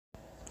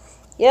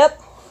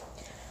Yep.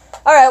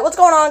 Alright, what's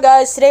going on,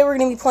 guys? Today we're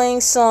going to be playing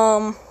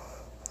some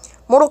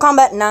Mortal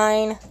Kombat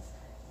 9. And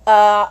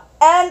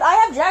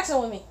I have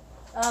Jackson with me.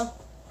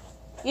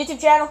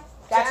 YouTube channel,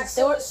 Jackson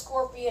Stewart. The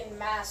Scorpion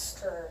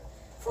Master.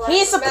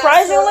 He's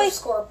surprisingly...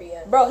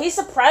 Scorpion. Bro, he's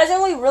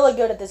surprisingly really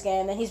good at this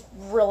game, and he's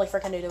really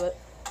freaking new to it.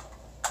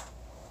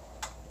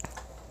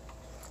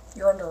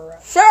 You're under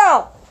arrest. Shut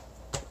up!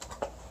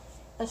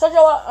 And shut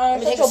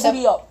your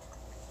booty up.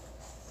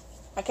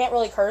 I can't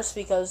really curse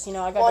because, you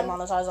know, I got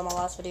demonetized on my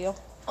last video.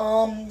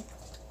 I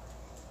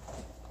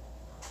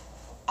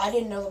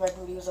didn't know that my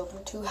booty was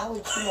open too. How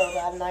would you know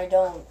that and I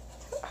don't?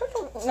 I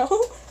don't know.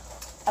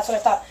 That's what I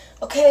thought.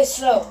 Okay,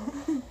 so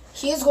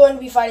he's going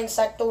to be fighting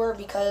Sector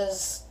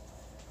because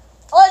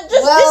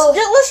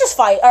let's just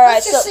fight. All right.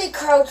 Let's just say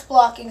crouch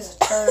blocking is a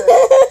turn.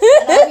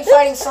 And I'll be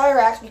fighting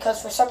Cyrax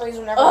because for some reason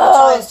whenever he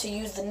tries to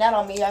use the net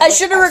on me, I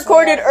should have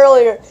recorded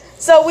earlier.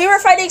 So we were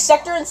fighting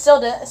Sector and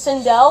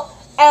Sindel,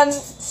 and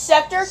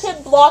Sector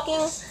kept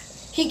blocking.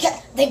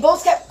 They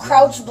both kept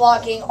crouch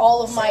blocking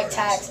all of my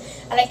attacks,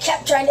 and I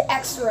kept trying to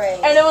X-ray.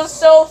 And it was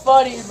so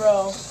funny,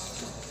 bro.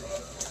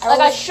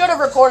 I should have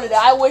recorded it.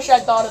 I wish I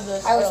thought of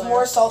this. I was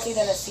more salty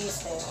than a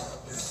C-stand.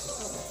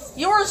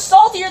 You were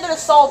saltier than a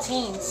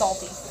saltine.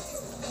 Salty.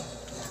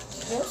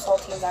 You know,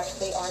 saltines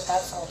actually aren't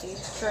that salty.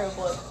 True,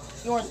 but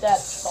you weren't that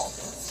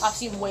salty. I've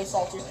seen way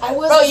saltier.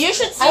 Bro, you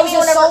should see me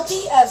whenever.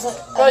 Salty as a.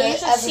 Bro, you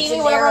should see me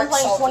whenever I'm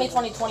playing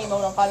 20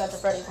 mode on Five Nights at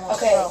Freddy's.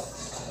 Okay. Bro.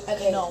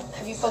 Okay. No.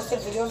 Have you posted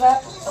a video of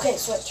that? Okay,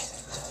 switch.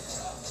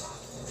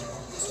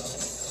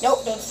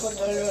 Nope, don't switch.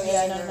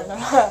 Yeah, no.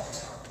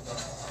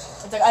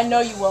 It's like I know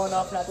you well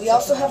enough not to. We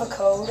also have a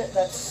code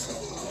that's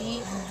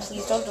booty.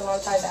 Please don't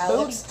demonetize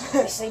Alex.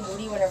 We say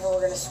booty whenever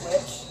we're gonna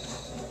switch.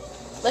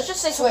 Let's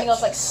just say something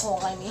else like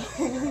slimy.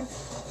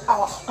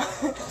 Allah.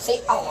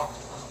 Say Allah.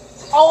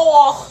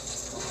 Allah.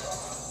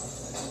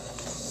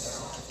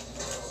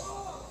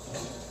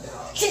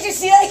 Did you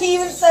see that? He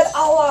even said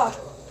Allah.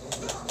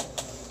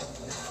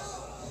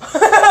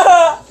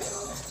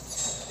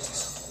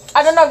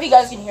 I don't know if you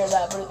guys can hear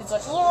that, but it's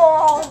like,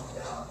 whoa.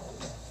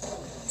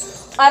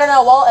 I don't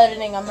know, while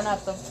editing, I'm gonna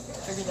have to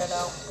figure that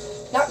out.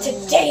 Not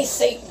today,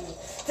 Satan.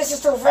 This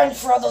is revenge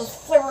for all those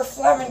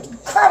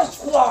flavor-flamming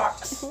crouch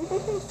blocks.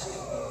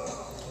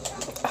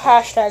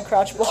 Hashtag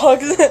crouch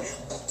blocks.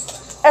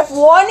 If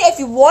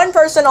one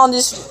person on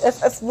this,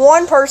 if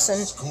one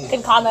person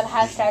can comment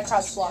hashtag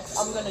crouch blocks,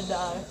 I'm gonna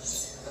die.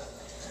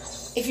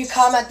 If you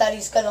comment that,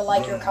 he's gonna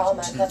like your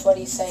comment. That's what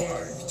he's saying.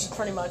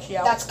 Pretty much,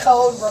 yeah. That's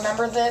code.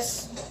 Remember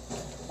this,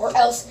 or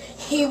else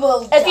he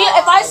will.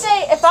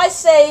 If I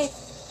say,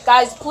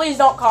 guys, please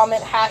don't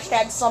comment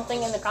hashtag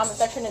something in the comment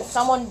section, and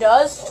someone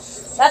does,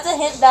 that's a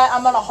hint that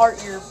I'm gonna heart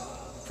your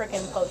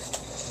freaking post.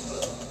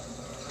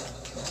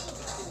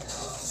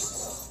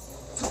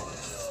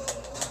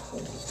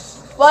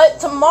 But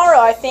tomorrow,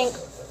 I think,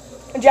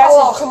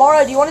 Jackson.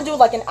 Tomorrow, do you want to do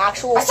like an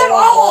actual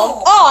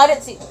vlog? Oh, I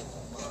didn't see.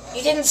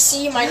 You didn't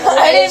see my noise.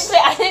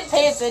 I didn't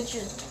pay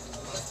attention.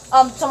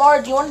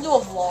 Tomorrow, do you want to do a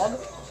vlog?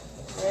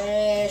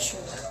 Sure.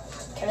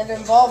 Can it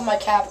involve my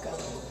cap gun?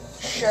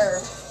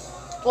 Sure.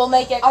 We'll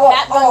make it.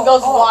 Cap gun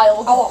goes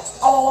wild. I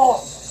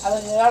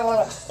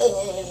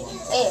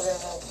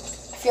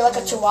feel like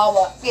a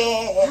chihuahua.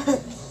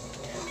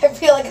 I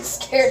feel like a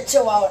scared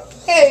chihuahua.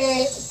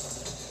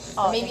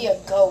 Maybe a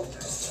goat.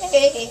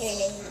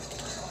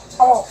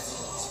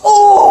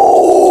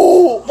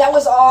 Oh, that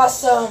was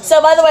awesome.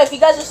 So, by the way, if you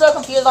guys are so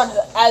confused on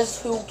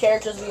who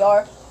characters we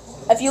are,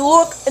 if you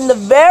look in the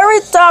very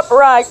top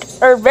right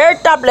or very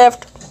top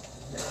left,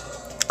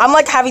 I'm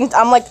like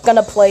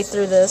gonna play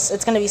through this.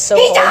 It's gonna be so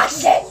hard.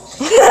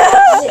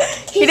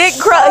 He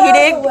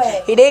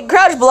didn't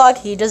crouch block.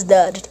 He just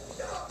dodged.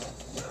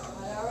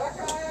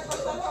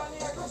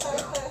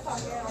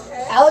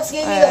 Alex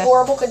gave me the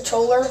horrible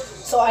controller,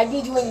 so I'd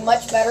be doing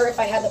much better if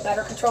I had the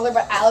better controller.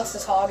 But Alex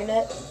is hogging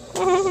it.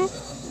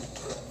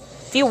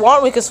 If you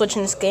want, we could switch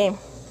in this game.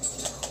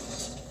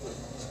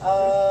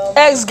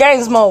 X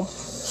Gangs mode.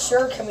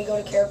 Sure, can we go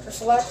to character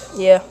select?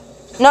 Yeah.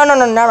 No,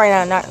 not right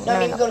now. No, I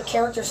mean go to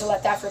character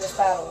select after this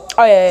battle.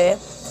 Oh, yeah.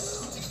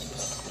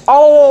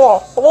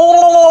 Oh.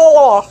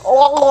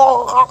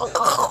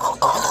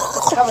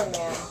 Cover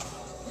man.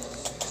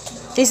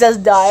 He says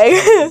die.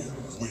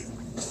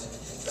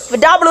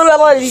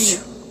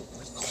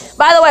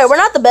 By the way, we're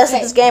not the best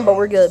at this game, but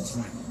we're good.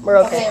 We're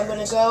okay. Okay, I'm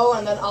gonna go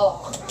and then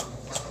Allah.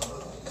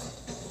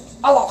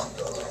 Allah.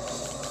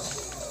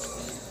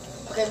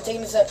 Okay, I'm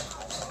taking a sip.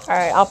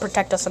 Alright, I'll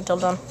protect us until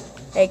done.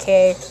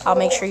 AKA, I'll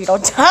make sure you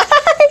don't die.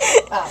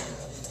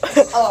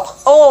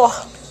 Allah.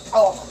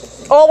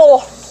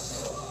 Oh.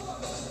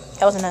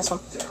 That was a nice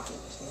one.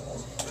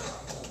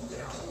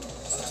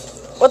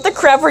 What the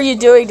crap were you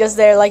doing just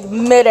there? Like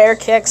mid-air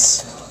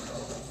kicks.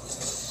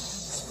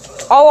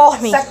 Oh,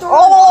 me. Sector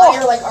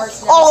Oh. like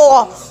arch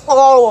nemesis.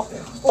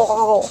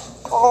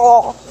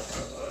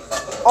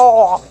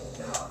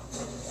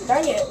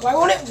 Dang it, why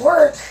won't it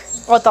work?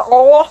 What the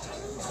oh?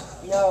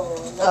 No,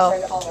 I'm not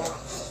trying to Allah.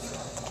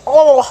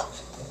 Oh.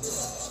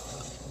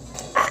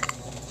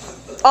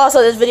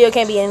 Also, this video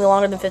can't be any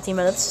longer than 15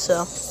 minutes,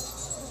 so.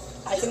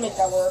 I can make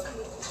that work.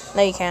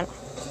 No, you can't.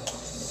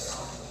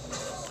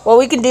 What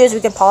we can do is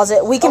we can pause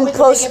it. We can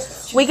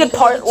post. We could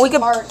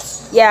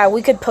parts. Yeah,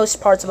 we could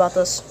post parts about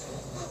this.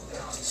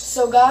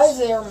 So, guys,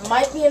 there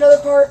might be another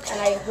part,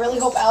 and I really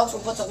hope Alex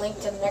will put the link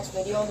to the next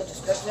video in the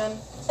description.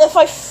 If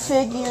I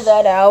figure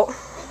that out.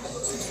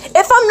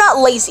 If I'm not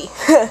lazy.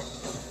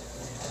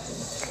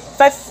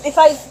 if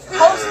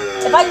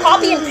I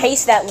copy and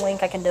paste that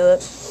link, I can do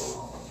it.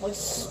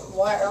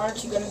 Why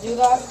aren't you gonna do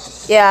that?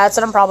 Yeah, that's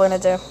what I'm probably gonna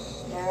do.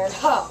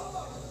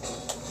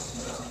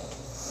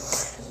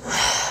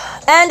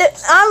 And And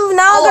I'm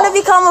now gonna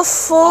become a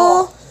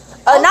full.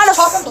 Not a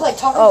talk and play.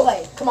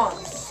 Come on.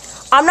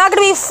 I'm not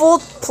gonna be a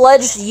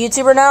full-fledged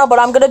YouTuber now, but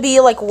I'm gonna be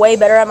like way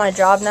better at my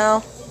job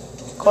now.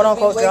 Quote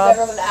unquote way job.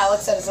 better than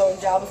Alex at his own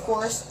job, of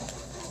course.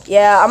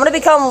 Yeah, I'm gonna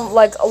become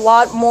like a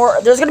lot more.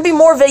 There's gonna be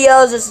more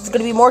videos. There's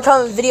gonna be more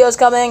videos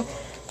coming.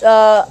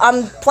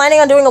 I'm planning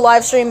on doing a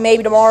live stream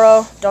maybe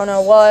tomorrow. Don't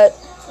know what.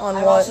 I'm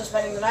also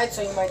spending the night,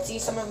 so you might see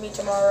some of me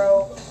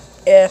tomorrow.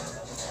 Yeah.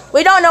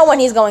 We don't know when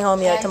he's going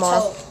home yet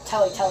tomorrow.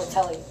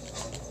 Telly.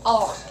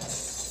 Oh.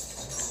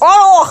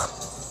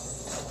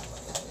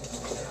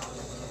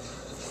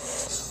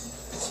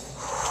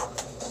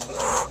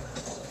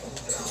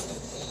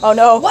 Oh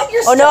no. What?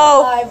 You're still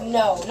alive?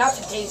 No, not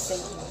today's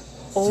thinking.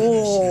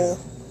 Oh.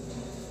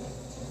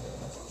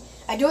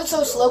 I do it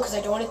so slow because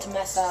I don't want it to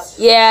mess up.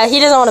 Yeah,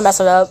 he doesn't want to mess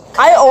it up.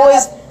 I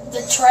always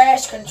the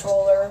trash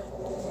controller.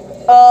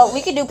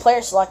 We could do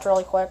player select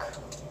really quick.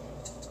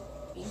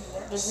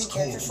 Does we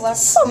character select?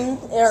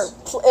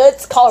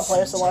 It's called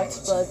player select,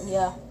 but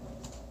yeah.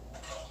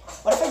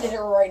 What if I did it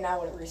right now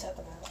when it reset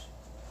the match?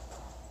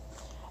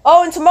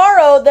 Oh, and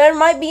tomorrow there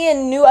might be a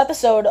new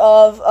episode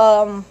of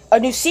a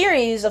new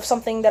series of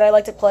something that I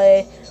like to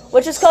play,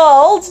 which is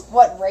called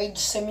what? Rage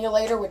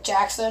Simulator with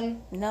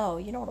Jackson? No,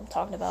 you know what I'm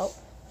talking about.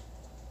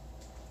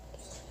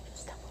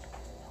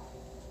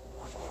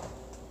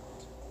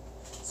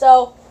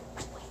 So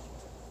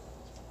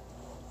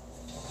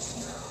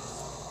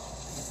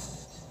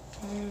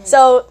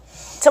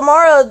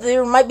tomorrow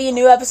there might be a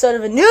new episode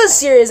of a new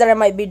series that I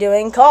might be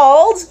doing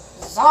called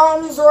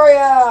Zombs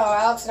Royale.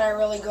 Alex and I are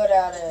really good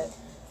at it.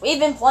 We've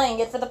been playing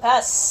it for the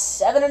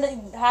past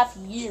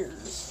 7.5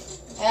 years.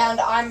 And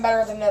I'm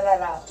better than that,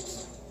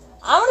 Alex.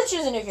 I'm gonna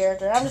choose a new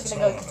character. I'm just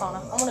gonna go with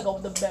Katana. I'm gonna go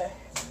with the bear.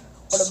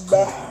 I'm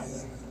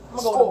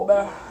gonna go with the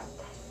bear.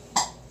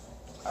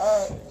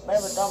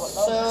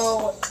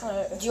 So,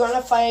 do you want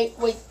to fight?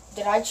 Wait,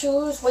 did I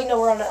choose? Wait, no,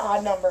 we're on an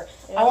odd number.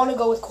 Yeah. I want to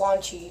go with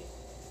Quan Chi.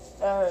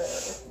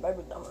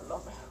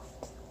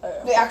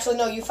 Wait, actually,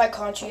 no, you fight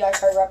Quan Chi, I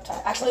fight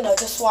Reptile. Actually, no,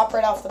 just swap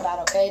right off the bat,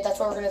 okay? That's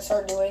what we're going to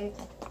start doing.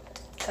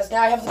 Because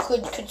now I have the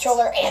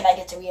controller and I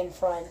get to be in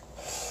front.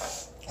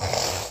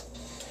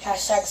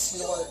 Hashtag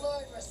snort.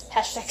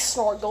 Hashtag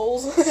snort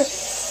goals.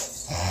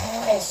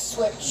 Okay,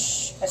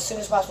 switch as soon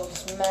as possible.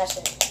 Just mash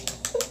it.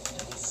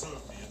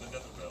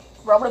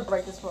 Bro, I'm gonna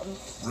break this button.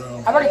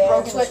 I've already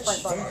broken the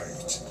sprint button.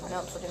 I know,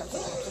 I'm switching.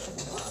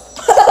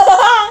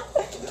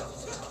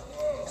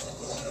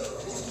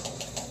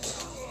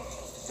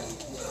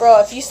 Bro,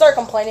 if you start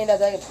complaining that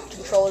the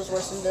controller's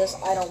worse than this,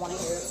 I don't want to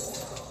hear it.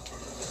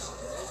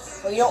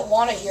 Well, you don't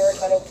want to hear it,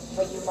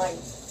 but you might.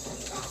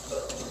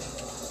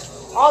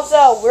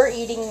 Also, we're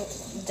eating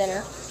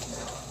dinner.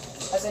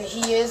 As in,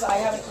 he is. I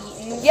haven't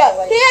eaten. Yeah,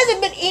 he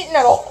hasn't been eating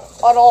at all.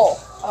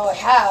 Oh, I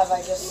have.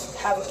 I just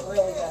haven't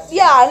really been.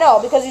 Yeah, I know,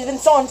 because he's been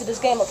so into this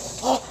game. Like,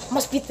 oh, I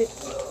must play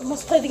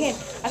the game.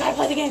 I gotta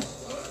play the game.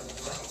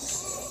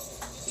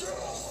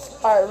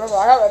 Alright, remember,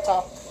 I got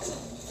Reptile.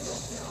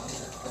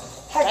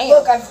 Heck, damn.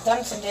 Look, I've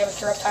done some damage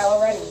to Reptile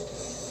already.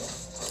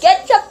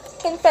 Get your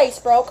fucking face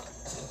broke.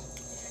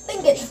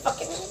 Then get your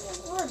fucking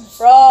words.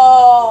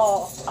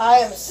 Bro. I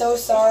am so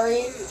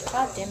sorry.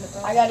 God damn it,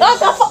 bro. I gotta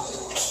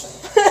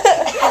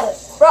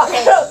Bro,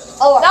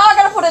 now I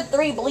gotta put in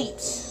 3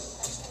 bleeps.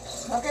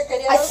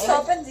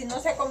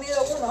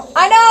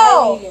 I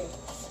know!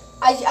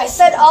 I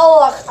said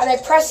Allah and I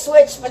pressed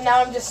switch, but now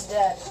I'm just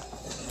dead.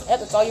 Yep,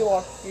 that's all you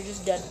are. You're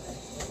just dead.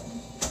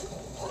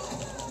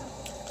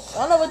 I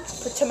don't know what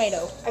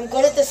tomato. I'm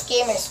good at this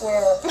game, I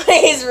swear.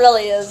 He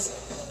really is.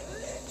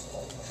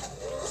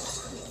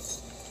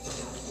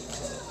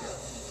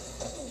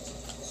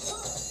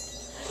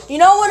 You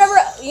know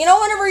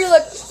whenever you're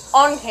like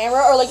on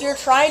camera or like you're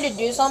trying to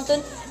do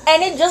something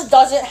and it just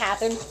doesn't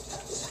happen.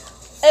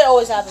 It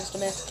always happens to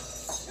me.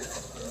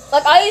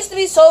 Like, I used to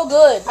be so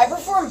good. I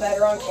perform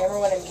better on camera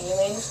when I'm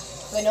gaming.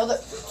 Because I know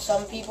that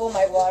some people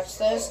might watch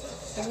this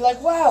and be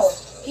like, wow,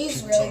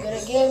 he's really good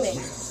at gaming.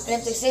 And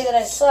if they say that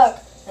I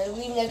suck and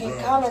leave negative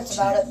comments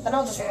about it, then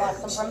I'll just block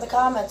them from the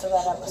comments of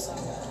that episode.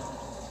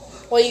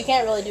 Well, you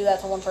can't really do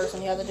that to one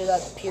person. You have to do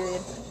that,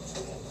 period.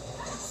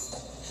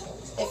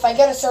 If I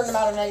get a certain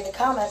amount of negative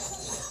comments,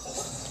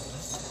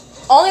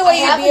 only way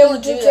you'd be able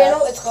to do that.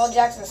 Channel, it's called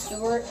Jackson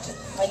Stewart.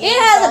 He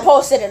hasn't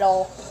posted at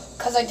all.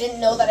 Because I didn't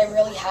know that I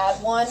really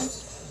had one.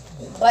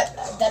 But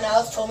then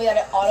Alex told me that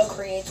it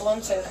auto-creates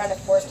one, so you're kind of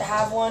forced to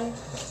have one.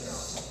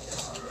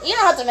 You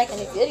don't have to make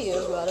any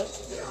videos about it.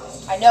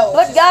 I know.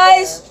 But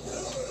guys,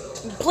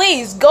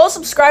 please go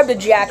subscribe to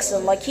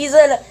Jackson. Like he's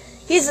an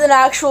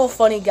actual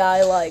funny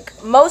guy. Like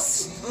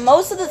most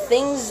of the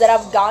things that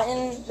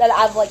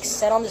I've like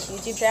said on this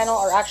YouTube channel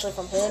are actually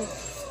from him.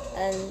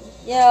 And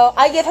you know,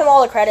 I give him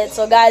all the credit.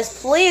 So guys,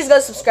 please go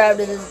subscribe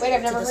to this. Wait,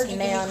 I've never heard you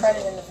give me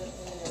credit in the video.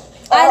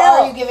 I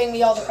know. Are you giving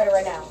me all the credit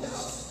right now?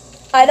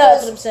 I know,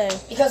 that's what I'm saying.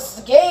 Because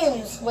the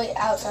games. Wait,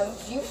 Alex, have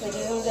you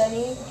videoed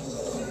any?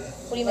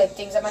 What do you make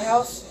things at my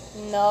house?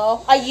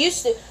 No, I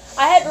used to.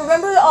 I had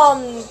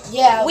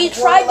Yeah, we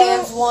tried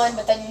doing one,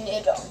 but then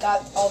it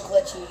got all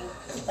glitchy.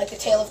 Like the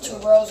Tale of Two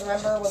Bros.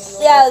 Remember when we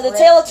were? Yeah, the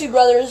Tale of Two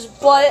Brothers.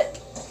 But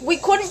we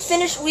couldn't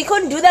finish. We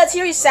couldn't do that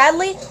series,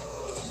 sadly,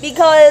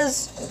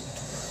 because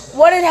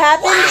what had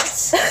happened.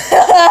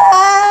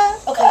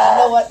 Okay, you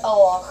know what?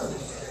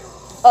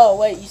 Oh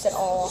wait, you said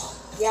oh.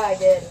 Yeah, I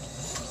did.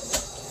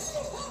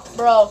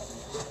 Bro,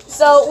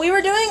 so we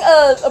were doing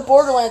a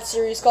Borderlands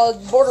series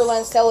called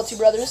Borderlands Tale of Two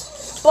Brothers,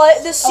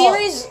 but the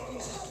series,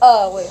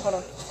 wait, hold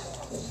on.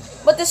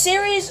 But the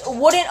series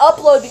wouldn't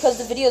upload because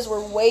the videos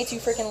were way too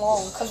freaking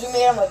long. Because we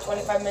made them like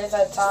 25 minutes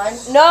at a time?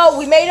 No,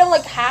 we made them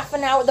like half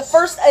an hour. The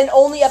first and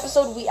only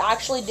episode we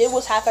actually did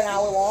was half an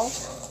hour long.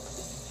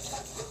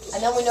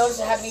 And then we noticed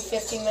it had to be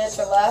 15 minutes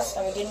or less,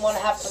 and we didn't want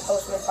to have to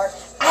post them in part.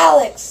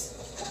 Alex!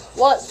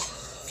 What?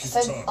 I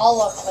said I'll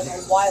look like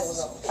a while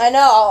ago. I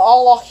know,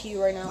 I'll lock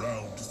you right now.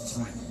 Round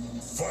 3,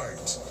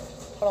 fight.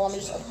 Hold on, let me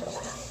just open it.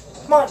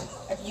 Come on.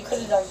 You could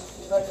have done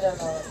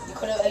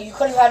You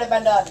could have had it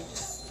been done.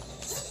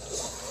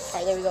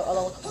 Alright, there we go.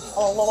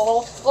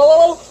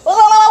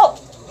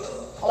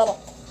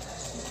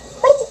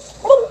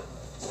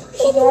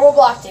 He normal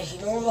blocked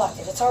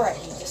it. It's alright.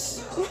 He just...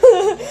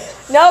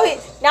 now he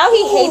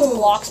hates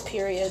blocks,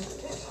 period.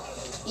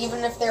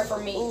 Even if they're for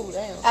me. Ooh,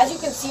 damn. As you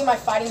can see, my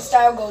fighting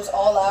style goes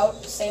all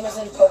out, same as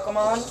in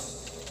Pokemon.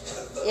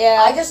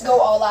 Yeah. I just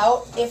go all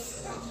out.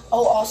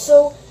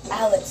 Also,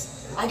 Alex,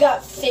 I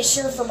got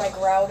Fisher for my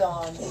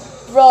Groudon.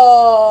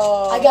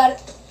 Bro. I got,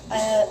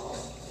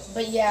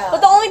 but yeah.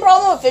 But the only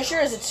problem with Fisher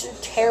is it's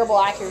terrible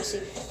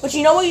accuracy. But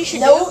you know what you should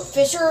do? No,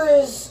 Fisher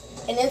is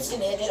an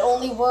instant hit. It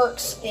only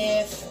works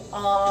if,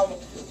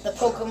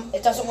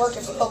 it doesn't work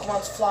if the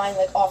Pokemon's flying,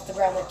 like, off the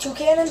ground. Like,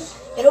 Toucannon,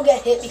 it'll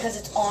get hit because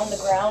it's on the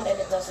ground and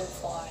it doesn't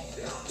fly.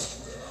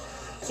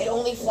 It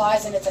only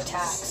flies in its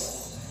attacks.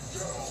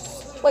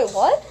 Wait,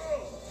 what?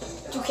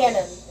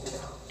 Toucannon.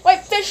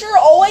 Wait, Fisher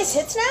always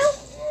hits now?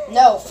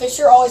 No,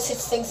 Fisher always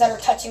hits things that are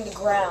touching the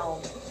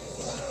ground.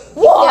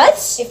 What?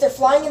 If they're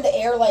flying in the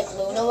air like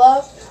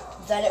Lunala,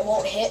 then it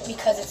won't hit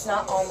because it's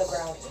not on the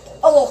ground.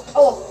 Oh.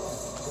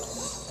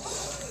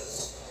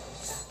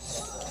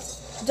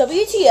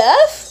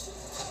 WTF?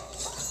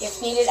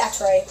 If needed,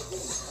 X-ray.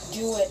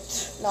 Do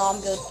it. No,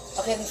 I'm good.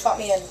 Okay, then swap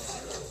me in.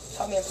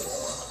 Swap me in,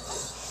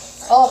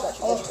 please. Oh.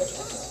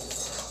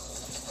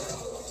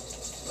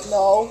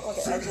 No.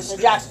 Okay, exit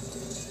the Jackson.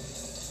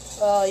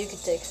 You can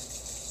take.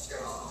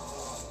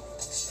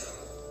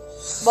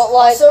 But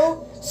like,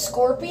 also,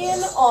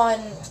 Scorpion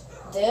on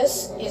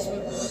this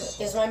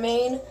is my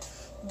main,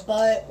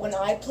 but when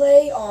I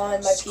play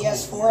on my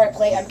PS4, I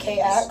play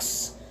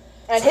MKX.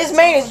 and his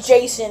main is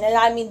Jason, and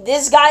I mean,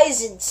 this guy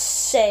is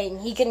insane.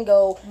 He can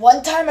go.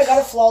 One time I got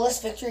a flawless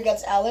victory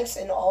against Alex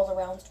in all the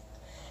rounds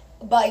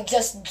by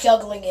just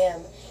juggling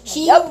him.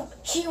 He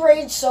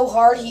raged so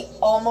hard he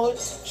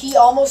almost.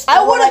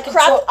 I would have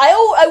crapped.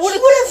 I would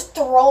have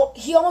thrown.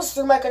 He almost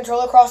threw my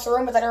controller across the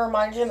room, but then I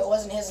reminded him it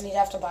wasn't his and he'd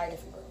have to buy it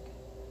if he broke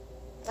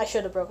it. I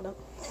should have broken it.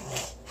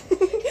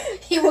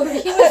 He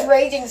was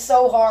raging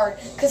so hard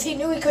because he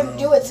knew he couldn't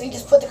do it, so he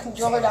just put the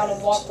controller down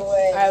and walked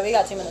away. All right, we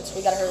got 2 minutes.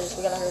 We gotta hurry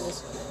this.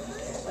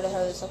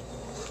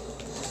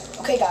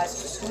 Okay,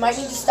 guys, we might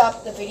need to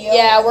stop the video.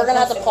 Yeah, we're gonna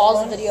have to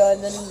pause the video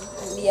and then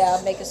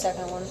make a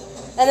second one.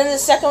 And then the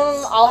second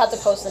one, I'll have to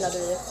post another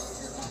day.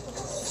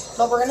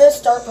 But we're gonna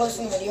start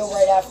posting video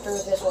right after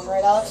this one,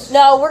 right, Alex?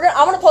 No,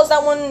 I'm gonna post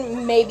that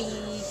one maybe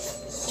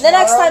the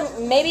next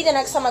time. Maybe the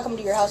next time I come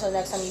to your house, or the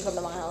next time you come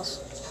to my house.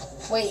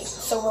 Wait,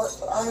 so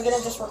aren't we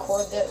gonna just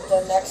record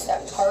the next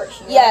part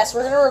here? Yes,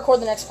 we're gonna record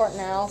the next part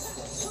now.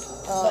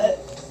 But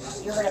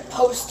you're gonna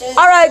post it.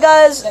 All right,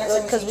 guys,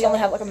 because we only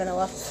have like a minute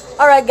left.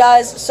 All right,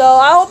 guys. So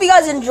I hope you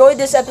guys enjoyed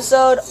this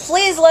episode.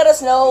 Please let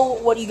us know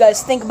what you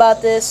guys think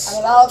about this. I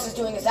mean, Alex is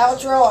doing his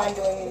outro. I'm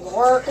doing the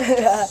work.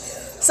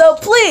 So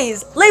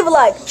please leave a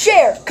like,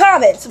 share,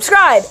 comment,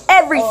 subscribe,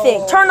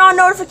 everything. Turn on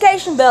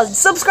notification bells.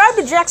 Subscribe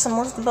to Jackson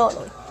most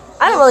importantly.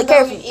 I don't really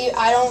care.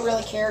 I don't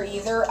really care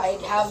either. I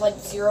have like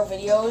 0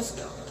 videos.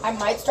 I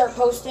might start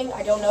posting.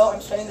 I don't know.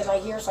 I'm spending the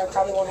night here, so I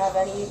probably won't have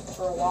any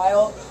for a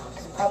while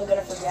because I'm probably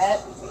gonna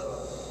forget.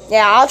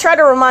 Yeah, I'll try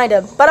to remind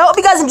him. But I hope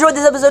you guys enjoyed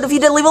this episode. If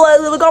you did, leave a like,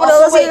 leave a comment.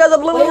 Also, See you guys.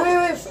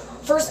 wait.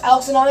 First,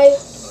 Alex and I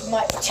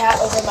might chat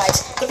over mic.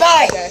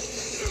 Goodbye. Okay.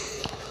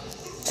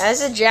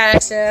 This is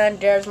Jackson.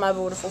 There's my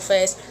beautiful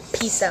face.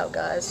 Peace out,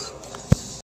 guys.